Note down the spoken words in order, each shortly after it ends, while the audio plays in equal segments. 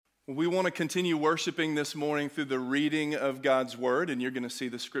We want to continue worshiping this morning through the reading of God's Word, and you're going to see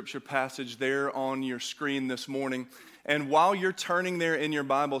the scripture passage there on your screen this morning. And while you're turning there in your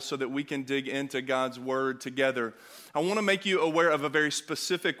Bible so that we can dig into God's Word together, I want to make you aware of a very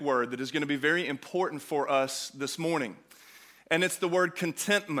specific word that is going to be very important for us this morning. And it's the word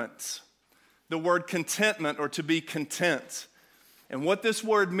contentment. The word contentment, or to be content. And what this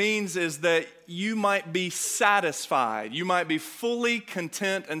word means is that you might be satisfied. You might be fully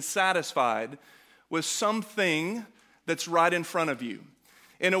content and satisfied with something that's right in front of you,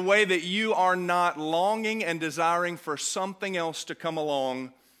 in a way that you are not longing and desiring for something else to come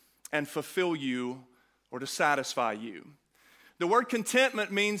along and fulfill you or to satisfy you. The word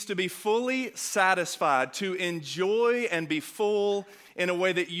contentment means to be fully satisfied, to enjoy and be full in a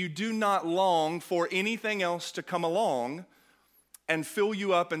way that you do not long for anything else to come along and fill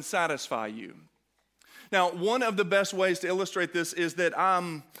you up and satisfy you. Now, one of the best ways to illustrate this is that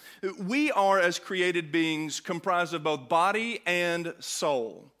we are, as created beings, comprised of both body and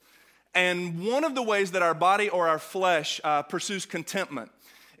soul. And one of the ways that our body or our flesh pursues contentment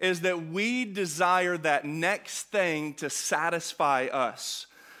is that we desire that next thing to satisfy us,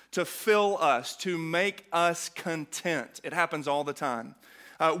 to fill us, to make us content. It happens all the time.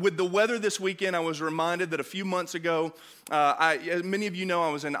 With the weather this weekend, I was reminded that a few months ago, as many of you know, I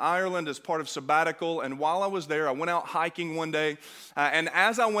was in Ireland as part of sabbatical, and while I was there, I went out hiking one day, and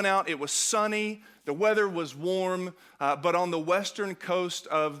as I went out, it was sunny, the weather was warm, but on the western coast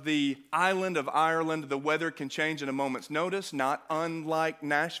of the island of Ireland, the weather can change in a moment's notice, not unlike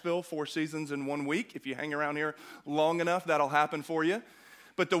Nashville, 4 seasons in 1 week. If you hang around here long enough, that'll happen for you.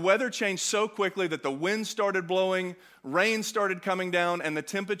 But the weather changed so quickly that the wind started blowing, rain started coming down, and the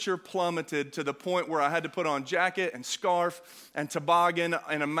temperature plummeted to the point where I had to put on jacket and scarf and toboggan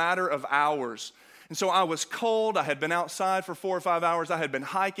in a matter of hours. And so I was cold. I had been outside for 4 or 5 hours. I had been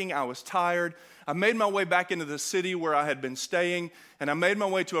hiking. I was tired. I made my way back into the city where I had been staying, and I made my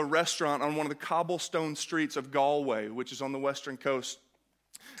way to a restaurant on one of the cobblestone streets of Galway, which is on the western coast.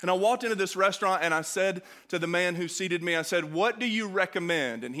 And I walked into this restaurant and I said to the man who seated me, I said, "What do you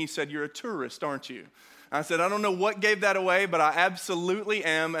recommend?" And he said, "You're a tourist, aren't you?" I said, "I don't know what gave that away, but I absolutely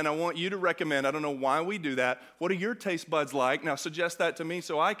am, and I want you to recommend. I don't know why we do that. What are your taste buds like? Now suggest that to me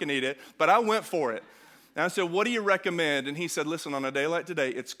so I can eat it." But I went for it. And I said, "What do you recommend?" And he said, "Listen, on a day like today,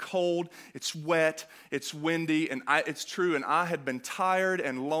 it's cold, it's wet, it's windy, and it's true. And I had been tired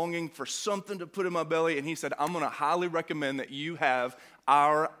and longing for something to put in my belly." And he said, "I'm going to highly recommend that you have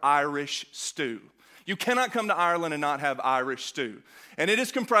our Irish stew. You cannot come to Ireland and not have Irish stew. And it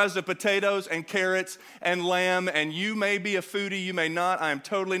is comprised of potatoes and carrots and lamb. And you may be a foodie, you may not. I am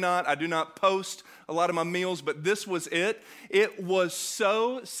totally not. I do not post a lot of my meals, but this was it. It was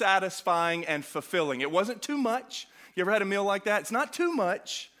so satisfying and fulfilling. It wasn't too much. You ever had a meal like that? It's not too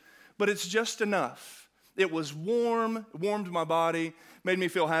much, but it's just enough. It was warm, warmed my body, made me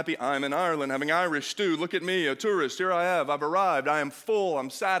feel happy. I'm in Ireland having Irish stew. Look at me, a tourist. Here I have. I've arrived. I am full. I'm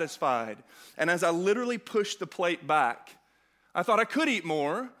satisfied. And as I literally pushed the plate back, I thought I could eat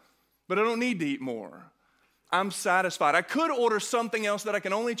more, but I don't need to eat more. I'm satisfied. I could order something else that I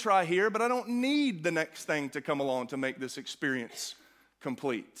can only try here, but I don't need the next thing to come along to make this experience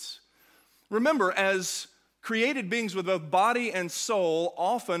complete. Remember, as created beings with both body and soul,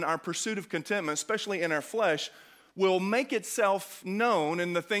 often our pursuit of contentment, especially in our flesh, will make itself known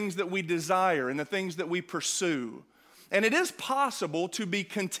in the things that we desire, in the things that we pursue. And it is possible to be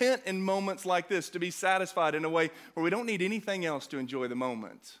content in moments like this, to be satisfied in a way where we don't need anything else to enjoy the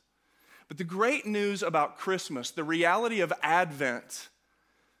moment. But the great news about Christmas, the reality of Advent,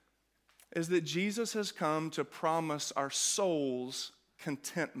 is that Jesus has come to promise our souls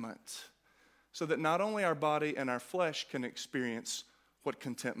contentment, so that not only our body and our flesh can experience what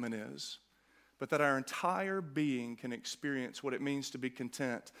contentment is, but that our entire being can experience what it means to be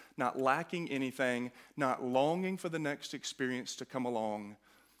content, not lacking anything, not longing for the next experience to come along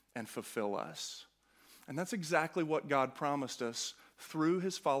and fulfill us. And that's exactly what God promised us through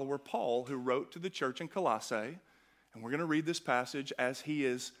his follower Paul, who wrote to the church in Colossae. And we're going to read this passage as he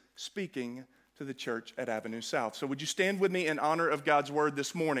is speaking to the church at Avenue South. So would you stand with me in honor of God's word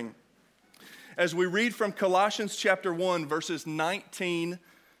this morning as we read from Colossians chapter 1, verses 19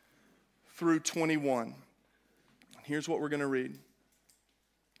 through 21. Here's what we're going to read.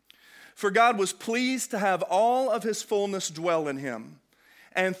 "For God was pleased to have all of his fullness dwell in him,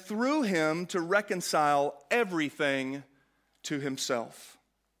 and through him to reconcile everything to himself,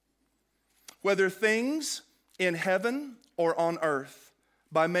 whether things in heaven or on earth,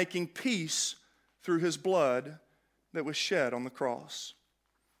 by making peace through his blood that was shed on the cross."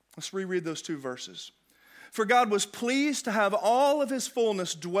 Let's reread those 2 verses. For God was pleased to have all of his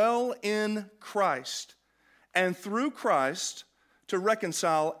fullness dwell in Christ, and through Christ to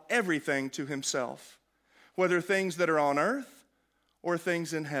reconcile everything to himself, whether things that are on earth or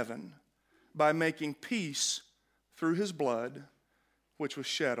things in heaven, by making peace through his blood, which was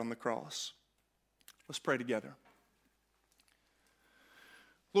shed on the cross. Let's pray together.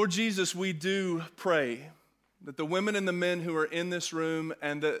 Lord Jesus, we do pray that the women and the men who are in this room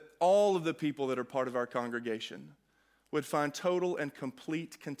and that all of the people that are part of our congregation would find total and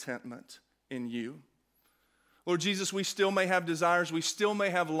complete contentment in you. Lord Jesus, we still may have desires, we still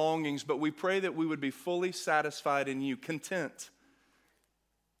may have longings, but we pray that we would be fully satisfied in you, content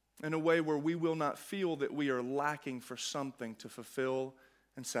in a way where we will not feel that we are lacking for something to fulfill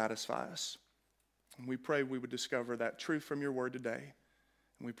and satisfy us. And we pray we would discover that truth from your word today.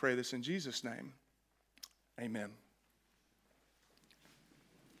 And we pray this in Jesus' name. Amen.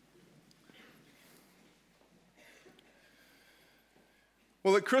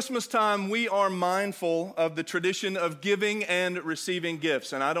 Well, at Christmas time, we are mindful of the tradition of giving and receiving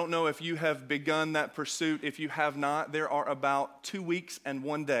gifts. And I don't know if you have begun that pursuit. If you have not, there are about 2 weeks and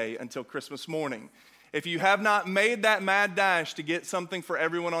 1 day until Christmas morning. If you have not made that mad dash to get something for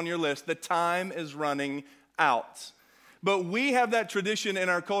everyone on your list, the time is running out. But we have that tradition in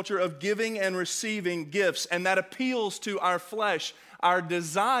our culture of giving and receiving gifts, and that appeals to our flesh, our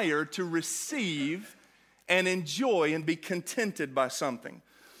desire to receive and enjoy and be contented by something.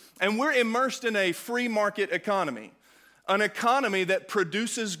 And we're immersed in a free market economy, an economy that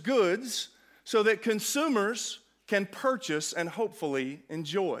produces goods so that consumers can purchase and hopefully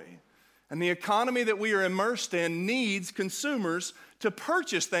enjoy. And the economy that we are immersed in needs consumers to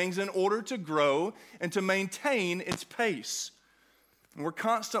purchase things in order to grow and to maintain its pace. And we're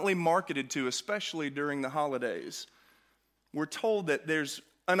constantly marketed to, especially during the holidays. We're told that there's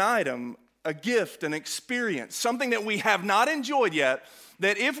an item, a gift, an experience, something that we have not enjoyed yet,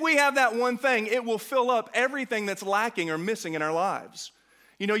 that if we have that one thing, it will fill up everything that's lacking or missing in our lives.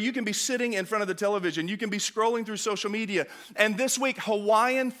 You know, you can be sitting in front of the television, you can be scrolling through social media, and this week,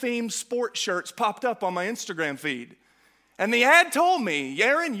 Hawaiian-themed sports shirts popped up on my Instagram feed. And the ad told me,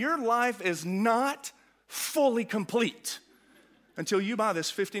 Aaron, your life is not fully complete until you buy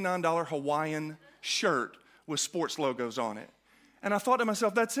this $59 Hawaiian shirt with sports logos on it. And I thought to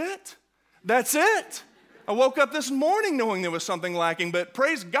myself, that's it. That's it. I woke up this morning knowing there was something lacking, but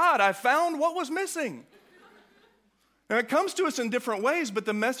praise God, I found what was missing. Now, it comes to us in different ways, but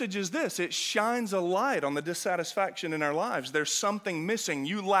the message is this. It shines a light on the dissatisfaction in our lives. There's something missing.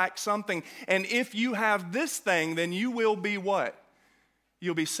 You lack something. And if you have this thing, then you will be what?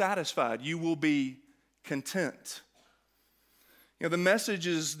 You'll be satisfied. You will be content. You know, the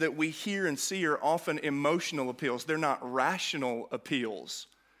messages that we hear and see are often emotional appeals. They're not rational appeals.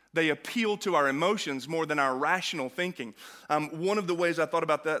 They appeal to our emotions more than our rational thinking. One of the ways I thought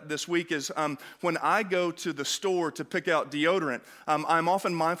about that this week is when I go to the store to pick out deodorant, I'm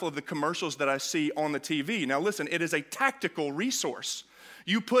often mindful of the commercials that I see on the TV. Now listen, it is a tactical resource.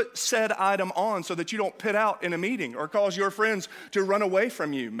 You put said item on so that you don't pit out in a meeting or cause your friends to run away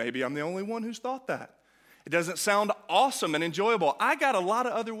from you. Maybe I'm the only one who's thought that. It doesn't sound awesome and enjoyable. I got a lot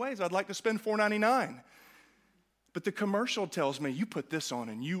of other ways I'd like to spend $4.99. But the commercial tells me, you put this on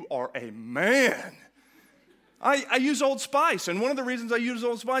and you are a man. I use Old Spice, and one of the reasons I use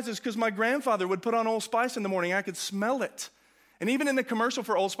Old Spice is because my grandfather would put on Old Spice in the morning. I could smell it. And even in the commercial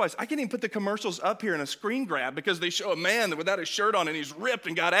for Old Spice, I can't even put the commercials up here in a screen grab because they show a man without his shirt on and he's ripped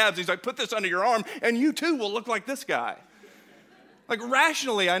and got abs. He's like, put this under your arm and you too will look like this guy. Like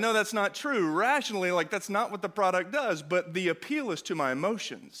rationally, I know that's not true. Rationally, like that's not what the product does, but the appeal is to my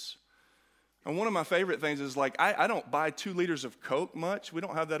emotions. And one of my favorite things is like, I don't buy 2 liters of Coke much. We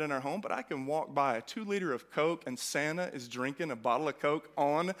don't have that in our home, but I can walk by a 2 liter of Coke and Santa is drinking a bottle of Coke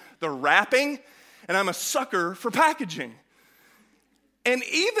on the wrapping, and I'm a sucker for packaging. And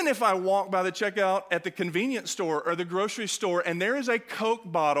even if I walk by the checkout at the convenience store or the grocery store and there is a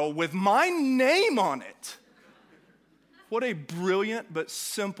Coke bottle with my name on it, what a brilliant but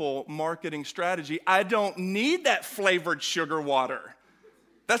simple marketing strategy. I don't need that flavored sugar water.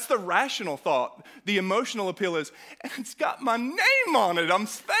 That's the rational thought. The emotional appeal is, it's got my name on it. I'm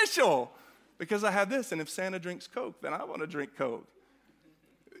special because I have this. And if Santa drinks Coke, then I want to drink Coke.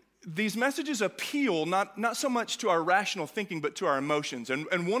 These messages appeal not so much to our rational thinking, but to our emotions.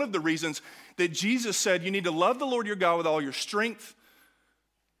 And one of the reasons that Jesus said you need to love the Lord your God with all your strength,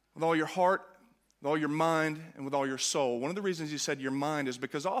 with all your heart, with all your mind, and with all your soul. One of the reasons he said your mind is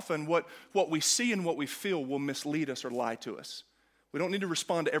because often what we see and what we feel will mislead us or lie to us. We don't need to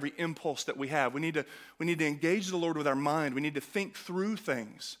respond to every impulse that we have. We need to engage the Lord with our mind. We need to think through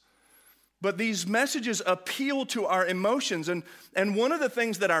things. But these messages appeal to our emotions. And one of the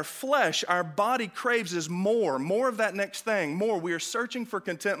things that our flesh, our body craves is more of that next thing, more. We are searching for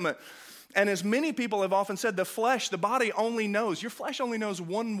contentment. And as many people have often said, the flesh, the body only knows, your flesh only knows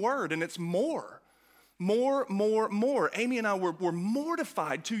one word, and it's more. More. Amy and I were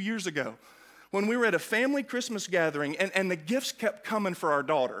mortified 2 years ago when we were at a family Christmas gathering, and the gifts kept coming for our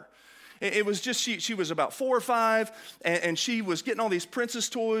daughter. It was just, she was about 4 or 5, and she was getting all these princess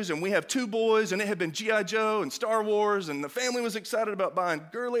toys, and we have 2 boys, and it had been G.I. Joe and Star Wars, and the family was excited about buying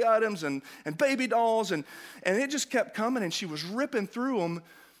girly items and baby dolls, and it just kept coming, and she was ripping through them,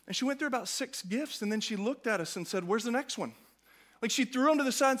 and she went through about 6 gifts, and then she looked at us and said, "Where's the next one?" Like, she threw them to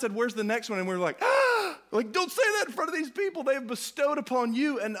the side and said, "Where's the next one?" And we were like, like, don't say that in front of these people. They have bestowed upon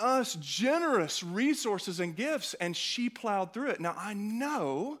you and us generous resources and gifts, and she plowed through it. Now, I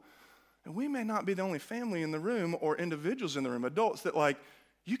know, and we may not be the only family in the room or individuals in the room, adults, that like,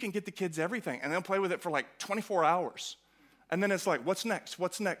 you can get the kids everything, and they'll play with it for like 24 hours. And then it's like, what's next?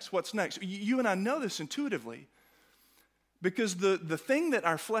 What's next? What's next? You and I know this intuitively, because the thing that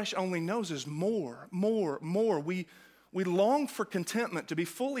our flesh only knows is more. We long for contentment, to be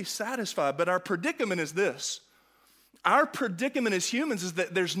fully satisfied, but our predicament is this. Our predicament as humans is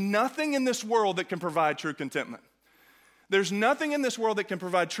that there's nothing in this world that can provide true contentment. There's nothing in this world that can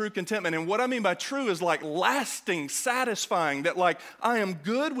provide true contentment. And what I mean by true is like lasting, satisfying, that like I am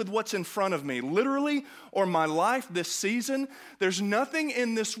good with what's in front of me, literally, or my life this season. There's nothing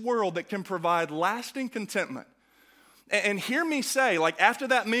in this world that can provide lasting contentment. And hear me say, like after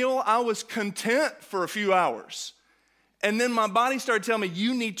that meal, I was content for a few hours. And then my body started telling me,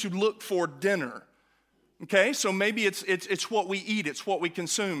 you need to look for dinner. Okay, so maybe it's what we eat, it's what we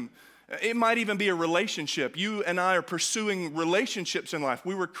consume. It might even be a relationship. You and I are pursuing relationships in life.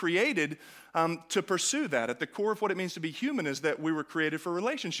 We were created to pursue that. At the core of what it means to be human is that we were created for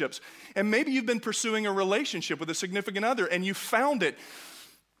relationships. And maybe you've been pursuing a relationship with a significant other and you found it.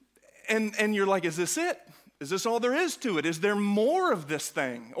 And you're like, is this it? Is this all there is to it? Is there more of this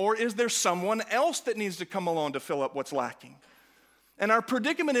thing? Or is there someone else that needs to come along to fill up what's lacking? And our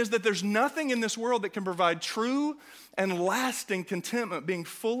predicament is that there's nothing in this world that can provide true and lasting contentment, being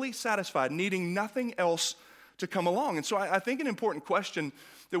fully satisfied, needing nothing else to come along. And so I think an important question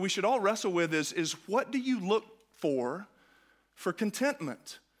that we should all wrestle with is what do you look for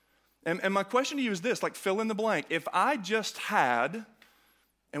contentment? And my question to you is this, like fill in the blank. If I just had,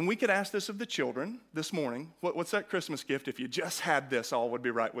 and we could ask this of the children this morning, what's that Christmas gift? If you just had this, all would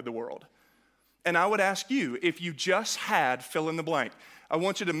be right with the world. And I would ask you, if you just had fill in the blank, I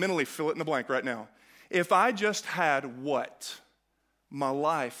want you to mentally fill it in the blank right now. If I just had what? My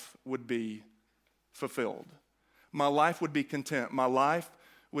life would be fulfilled. My life would be content. My life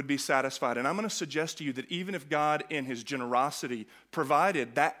would be satisfied. And I'm going to suggest to you that even if God in his generosity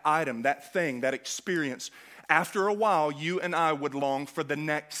provided that item, that thing, that experience, after a while you and I would long for the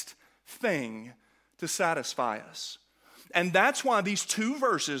next thing to satisfy us. And that's why these 2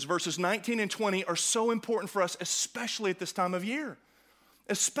 verses, verses 19 and 20, are so important for us, especially at this time of year.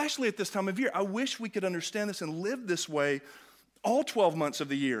 Especially at this time of year. I wish we could understand this and live this way all 12 months of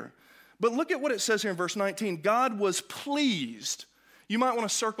the year. But look at what it says here in verse 19. God was pleased. You might want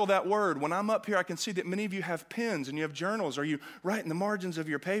to circle that word. When I'm up here, I can see that many of you have pens and you have journals, or you write in the margins of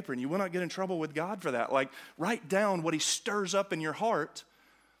your paper, and you will not get in trouble with God for that. Like, write down what he stirs up in your heart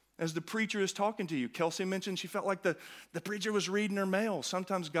as the preacher is talking to you. Kelsey mentioned she felt like the preacher was reading her mail.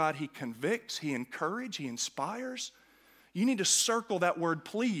 Sometimes God, he convicts, he encourages, he inspires. You need to circle that word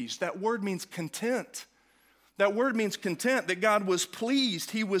pleased. That word means content. That word means content, that God was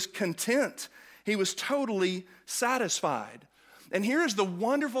pleased. He was content. He was totally satisfied. And here's the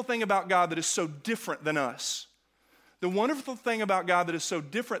wonderful thing about God that is so different than us. The wonderful thing about God that is so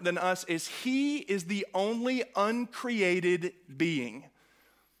different than us is he is the only uncreated being.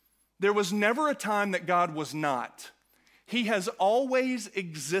 There was never a time that God was not. He has always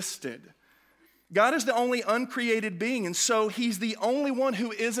existed. God is the only uncreated being, and so he's the only one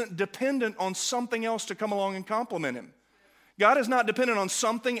who isn't dependent on something else to come along and complement him. God is not dependent on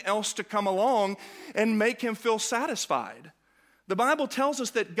something else to come along and make him feel satisfied. The Bible tells us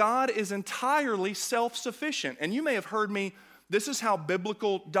that God is entirely self-sufficient. And you may have heard me, this is how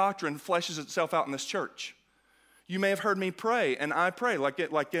biblical doctrine fleshes itself out in this church. You may have heard me pray, and I pray like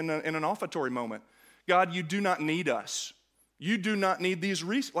in an offertory moment. God, you do not need us. You do not need these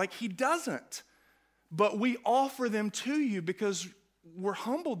resources. Like he doesn't. But we offer them to you because we're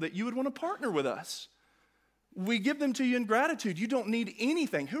humbled that you would want to partner with us. We give them to you in gratitude. You don't need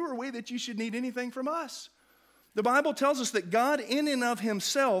anything. Who are we that you should need anything from us? The Bible tells us that God in and of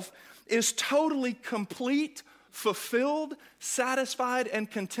himself is totally complete, fulfilled, satisfied, and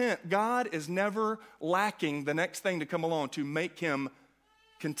content. God is never lacking the next thing to come along to make him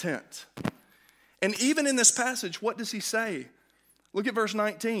content. And even in this passage, what does he say? Look at verse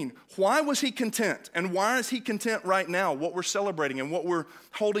 19. Why was he content? And why is he content right now, what we're celebrating and what we're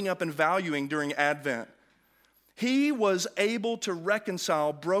holding up and valuing during Advent? He was able to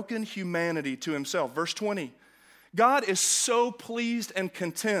reconcile broken humanity to himself. Verse 20. God is so pleased and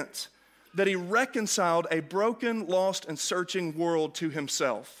content that he reconciled a broken, lost, and searching world to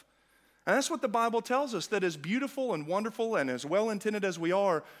himself. And that's what the Bible tells us, that as beautiful and wonderful and as well-intended as we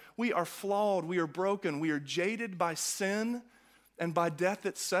are flawed, we are broken, we are jaded by sin and by death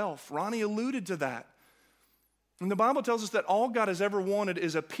itself. Ronnie alluded to that. And the Bible tells us that all God has ever wanted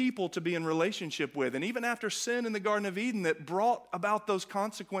is a people to be in relationship with. And even after sin in the Garden of Eden that brought about those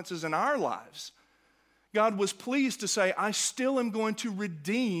consequences in our lives, God was pleased to say, I still am going to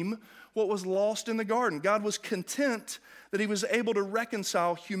redeem what was lost in the garden. God was content that he was able to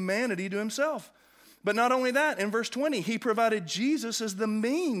reconcile humanity to himself. But not only that, in verse 20, he provided Jesus as the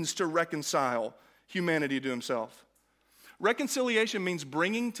means to reconcile humanity to himself. Reconciliation means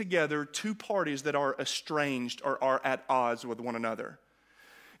bringing together two parties that are estranged or are at odds with one another.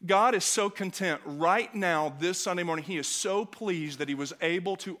 God is so content right now, this Sunday morning, he is so pleased that he was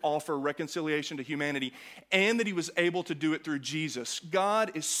able to offer reconciliation to humanity and that he was able to do it through Jesus.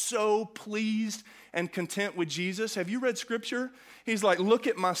 God is so pleased and content with Jesus. Have you read Scripture? He's like, look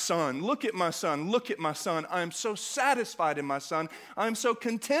at my son, look at my son, look at my son. I am so satisfied in my son. I am so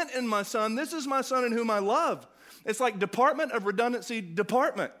content in my son. This is my son in whom I love. It's like department of redundancy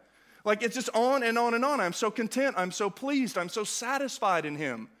department. Like it's just on and on and on. I'm so content. I'm so pleased. I'm so satisfied in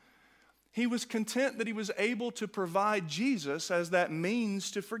him. He was content that he was able to provide Jesus as that means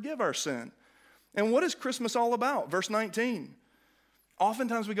to forgive our sin. And what is Christmas all about? Verse 19.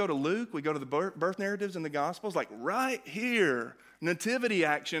 Oftentimes we go to Luke, we go to the birth narratives in the Gospels, like right here, nativity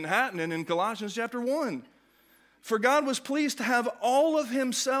action happening in Colossians chapter 1. For God was pleased to have all of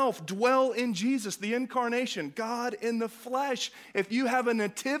himself dwell in Jesus, the incarnation, God in the flesh. If you have a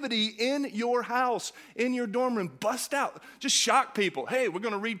nativity in your house, in your dorm room, bust out. Just shock people. Hey, we're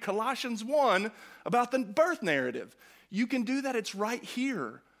going to read Colossians 1 about the birth narrative. You can do that. It's right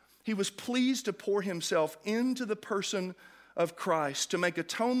here. He was pleased to pour himself into the person of Christ to make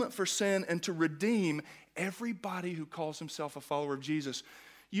atonement for sin and to redeem everybody who calls himself a follower of Jesus.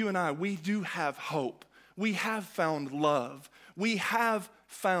 You and I, we do have hope. We have found love. We have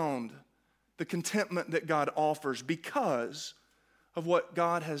found the contentment that God offers because of what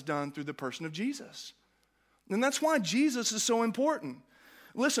God has done through the person of Jesus. And that's why Jesus is so important.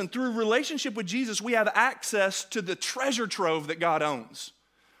 Listen, through relationship with Jesus, we have access to the treasure trove that God owns.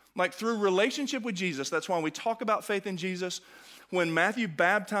 Like through relationship with Jesus, that's why we talk about faith in Jesus. When Matthew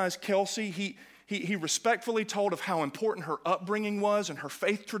baptized Kelsey, he respectfully told of how important her upbringing was and her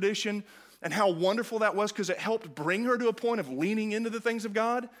faith tradition, and how wonderful that was because it helped bring her to a point of leaning into the things of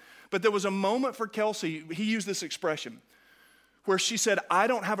God. But there was a moment for Kelsey, he used this expression, where she said, I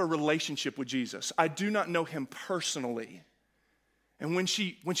don't have a relationship with Jesus. I do not know him personally. And when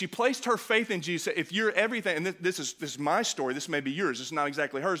she placed her faith in Jesus, if you're everything, and this is my story, this may be yours, it's not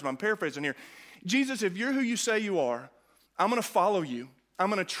exactly hers, but I'm paraphrasing here. Jesus, if you're who you say you are, I'm going to follow you.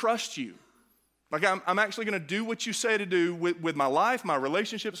 I'm going to trust you. Like I'm actually going to do what you say to do with my life, my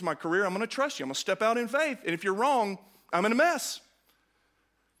relationships, my career. I'm going to trust you. I'm going to step out in faith. And if you're wrong, I'm in a mess.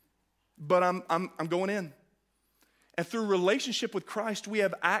 But I'm going in. And through relationship with Christ, we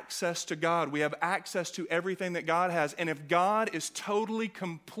have access to God. We have access to everything that God has. And if God is totally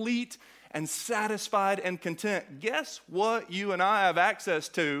complete and satisfied and content, guess what you and I have access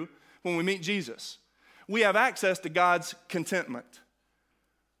to when we meet Jesus? We have access to God's contentment.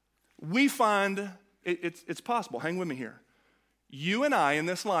 We find, it's possible, hang with me here. You and I in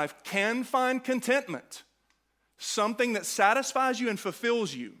this life can find contentment, something that satisfies you and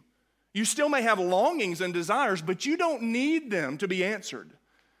fulfills you. You still may have longings and desires, but you don't need them to be answered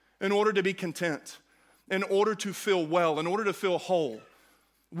in order to be content, in order to feel well, in order to feel whole.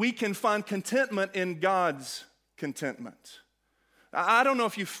 We can find contentment in God's contentment. I don't know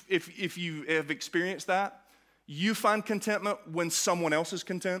if you have experienced that. You find contentment when someone else is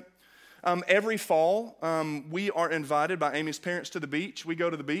content. Every fall, we are invited by Amy's parents to the beach. We go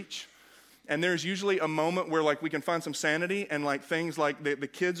to the beach, and there's usually a moment where like we can find some sanity and like things like the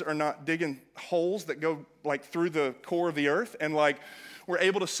kids are not digging holes that go like through the core of the earth, and like we're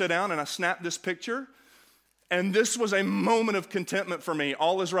able to sit down, and I snapped this picture, and this was a moment of contentment for me.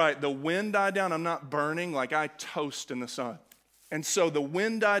 All is right. The wind died down. I'm not burning. Like I toast in the sun. And so the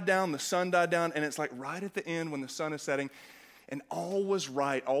wind died down, the sun died down, and it's like right at the end when the sun is setting, and all was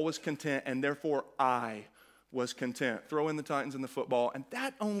right, all was content, and therefore I was content. Throw in the Titans and the football, and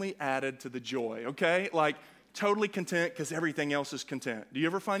that only added to the joy, okay? Like, totally content because everything else is content. Do you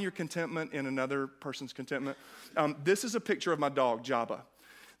ever find your contentment in another person's contentment? This is a picture of my dog, Jabba.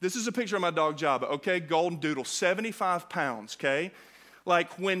 This is a picture of my dog, Jabba, okay? Golden Doodle, 75 pounds, okay?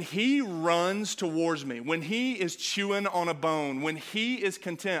 Like, when he runs towards me, when he is chewing on a bone, when he is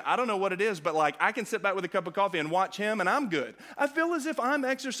content, I don't know what it is, but like, I can sit back with a cup of coffee and watch him and I'm good. I feel as if I'm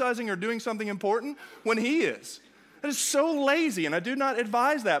exercising or doing something important when he is. That is so lazy, and I do not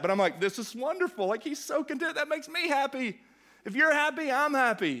advise that, but I'm like, this is wonderful. Like, he's so content. That makes me happy. If you're happy, I'm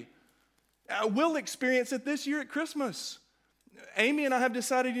happy. We'll experience it this year at Christmas. Amy and I have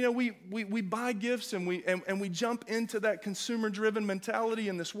decided, we buy gifts and we jump into that consumer-driven mentality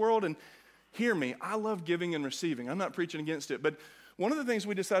in this world. And hear me, I love giving and receiving. I'm not preaching against it. But one of the things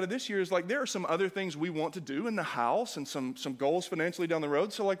we decided this year is, like, there are some other things we want to do in the house and some goals financially down the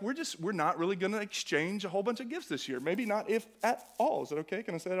road. So, like, we're not really going to exchange a whole bunch of gifts this year. Maybe not, if at all. Is that okay?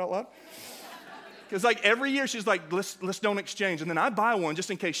 Can I say it out loud? Because, like, every year she's like, let's don't exchange. And then I buy one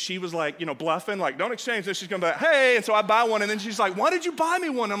just in case she was like, bluffing, like, don't exchange. And she's going to be like, hey. And so I buy one. And then she's like, why did you buy me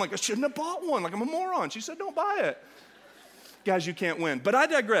one? And I'm like, I shouldn't have bought one. Like, I'm a moron. She said, don't buy it. Guys, you can't win. But I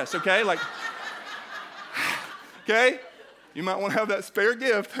digress, okay? Like, okay? You might want to have that spare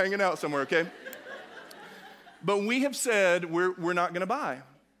gift hanging out somewhere, okay? But we have said we're not going to buy.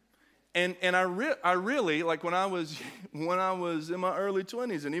 And I really, like, when I was in my early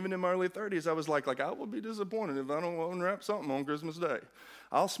 20s and even in my early 30s, I was like I will be disappointed if I don't unwrap something on Christmas Day.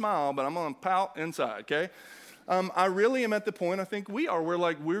 I'll smile, but I'm going to pout inside, okay? I really am at the point I think we are.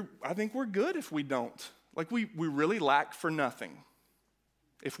 I think we're good if we don't. Like, we really lack for nothing.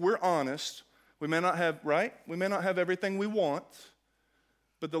 If we're honest, we may not have, right? We may not have everything we want,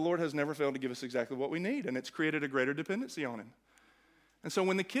 but the Lord has never failed to give us exactly what we need, and it's created a greater dependency on Him. And so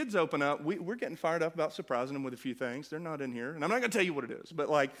when the kids open up, we're getting fired up about surprising them with a few things. They're not in here, and I'm not going to tell you what it is, but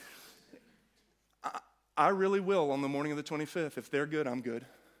like, I really will on the morning of the 25th. If they're good, I'm good.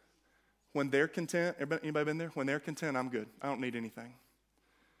 When they're content, anybody been there? When they're content, I'm good. I don't need anything.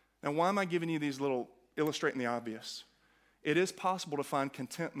 Now, why am I giving you these little illustrating the obvious? It is possible to find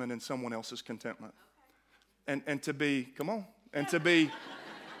contentment in someone else's contentment. And to be, come on, and to be,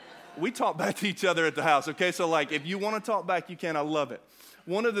 we talk back to each other at the house, okay? So, like, if you want to talk back, you can. I love it.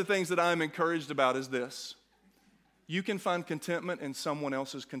 One of the things that I'm encouraged about is this. You can find contentment in someone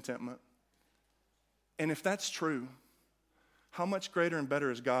else's contentment. And if that's true, how much greater and better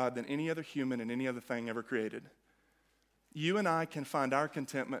is God than any other human and any other thing ever created? You and I can find our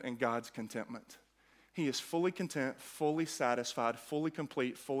contentment in God's contentment. He is fully content, fully satisfied, fully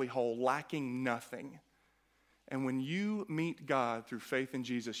complete, fully whole, lacking nothing. And when you meet God through faith in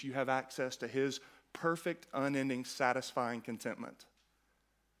Jesus, you have access to His perfect, unending, satisfying contentment.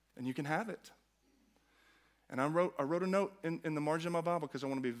 And you can have it. And I wrote a note in the margin of my Bible because I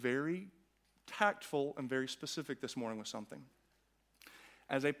want to be very tactful and very specific this morning with something.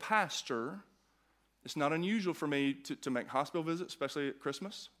 As a pastor, it's not unusual for me to make hospital visits, especially at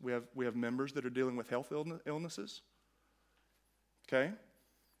Christmas. We have members that are dealing with health illnesses. Okay?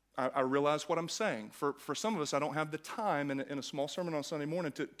 I realize what I'm saying. For some of us, I don't have the time in a small sermon on Sunday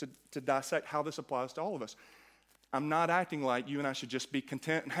morning to dissect how this applies to all of us. I'm not acting like you and I should just be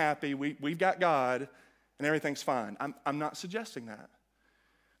content and happy. We've got God and everything's fine. I'm not suggesting that.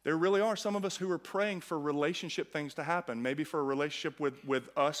 There really are some of us who are praying for relationship things to happen, maybe for a relationship with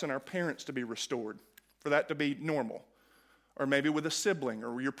us and our parents to be restored, for that to be normal. Or maybe with a sibling,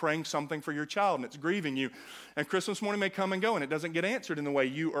 or you're praying something for your child and it's grieving you. And Christmas morning may come and go and it doesn't get answered in the way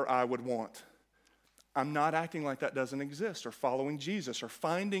you or I would want. I'm not acting like that doesn't exist, or following Jesus, or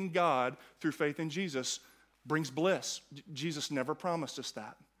finding God through faith in Jesus brings bliss. Jesus never promised us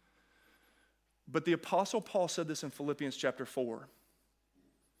that. But the Apostle Paul said this in Philippians chapter 4.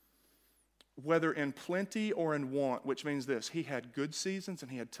 Whether in plenty or in want, which means this, he had good seasons and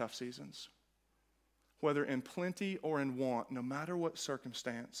he had tough seasons. Whether in plenty or in want, no matter what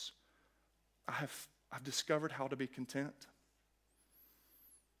circumstance, I've discovered how to be content.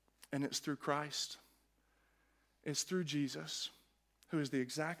 And it's through Christ. It's through Jesus, who is the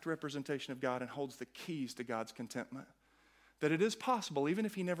exact representation of God and holds the keys to God's contentment. That it is possible, even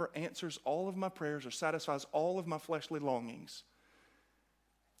if He never answers all of my prayers or satisfies all of my fleshly longings,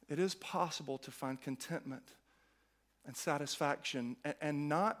 it is possible to find contentment and satisfaction and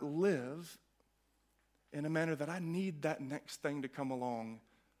not live in a manner that I need that next thing to come along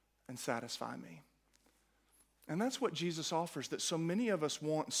and satisfy me. And that's what Jesus offers that so many of us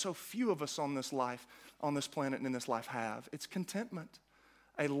want, and so few of us on this life, on this planet and in this life have. It's contentment,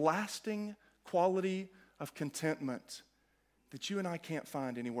 a lasting quality of contentment that you and I can't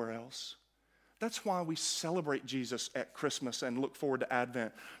find anywhere else. That's why we celebrate Jesus at Christmas and look forward to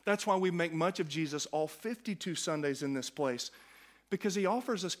Advent. That's why we make much of Jesus all 52 Sundays in this place, because he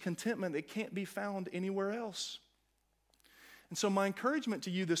offers us contentment that can't be found anywhere else. And so my encouragement to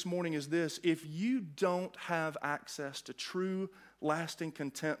you this morning is this: if you don't have access to true, lasting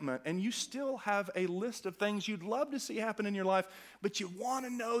contentment, and you still have a list of things you'd love to see happen in your life, but you want to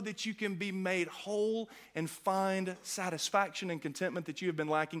know that you can be made whole and find satisfaction and contentment that you have been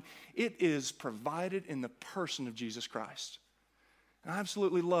lacking, it is provided in the person of Jesus Christ. And I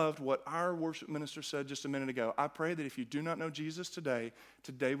absolutely loved what our worship minister said just a minute ago. I pray that if you do not know Jesus today,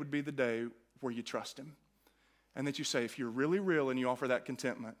 today would be the day where you trust him. And that you say, if you're really real and you offer that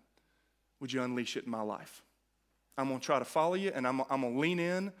contentment, would you unleash it in my life? I'm going to try to follow you, and I'm going to lean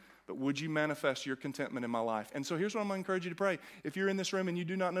in, but would you manifest your contentment in my life? And so here's what I'm going to encourage you to pray. If you're in this room and you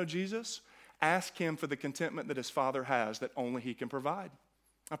do not know Jesus, ask him for the contentment that his Father has that only he can provide.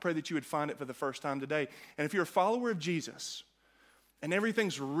 I pray that you would find it for the first time today. And if you're a follower of Jesus, and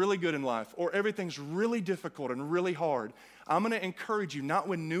everything's really good in life, or everything's really difficult and really hard, I'm going to encourage you, not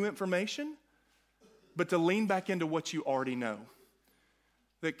with new information, but to lean back into what you already know.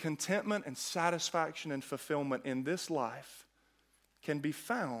 That contentment and satisfaction and fulfillment in this life can be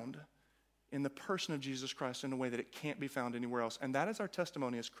found in the person of Jesus Christ in a way that it can't be found anywhere else. And that is our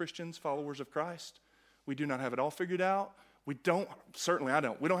testimony as Christians, followers of Christ. We do not have it all figured out. We don't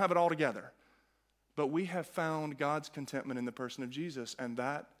have it all together. But we have found God's contentment in the person of Jesus, and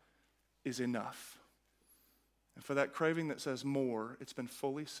that is enough. And for that craving that says more, it's been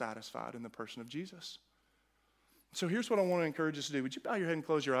fully satisfied in the person of Jesus. So here's what I want to encourage us to do. Would you bow your head and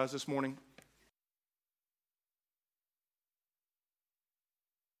close your eyes this morning?